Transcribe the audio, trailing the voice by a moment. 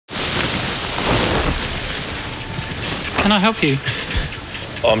Can I help you?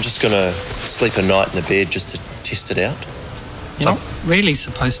 I'm just going to sleep a night in the bed just to test it out. You're not really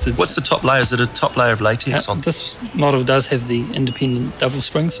supposed to... What's the top layer? Is it a top layer of latex on? This model does have the independent double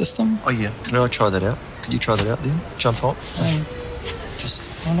spring system. Oh, yeah. Can I try that out? Could you try that out then? Jump on?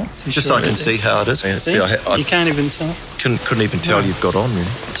 I'm not too just sure so I can see how it is. See, you can't even tell. Couldn't even tell you've got on, really.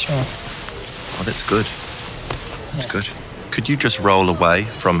 That's right. Oh, that's good. That's good. Could you just roll away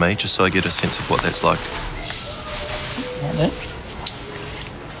from me just so I get a sense of what that's like? Like that?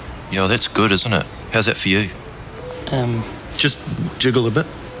 Yeah, that's good, isn't it? How's that for you? Just jiggle a bit.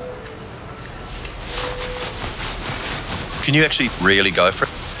 Can you actually really go for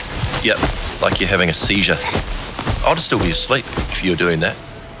it? Yep, like you're having a seizure. I'd still be asleep if you were doing that.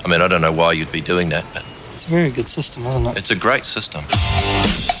 I mean, I don't know why you'd be doing that, but... It's a very good system, isn't it? It's a great system.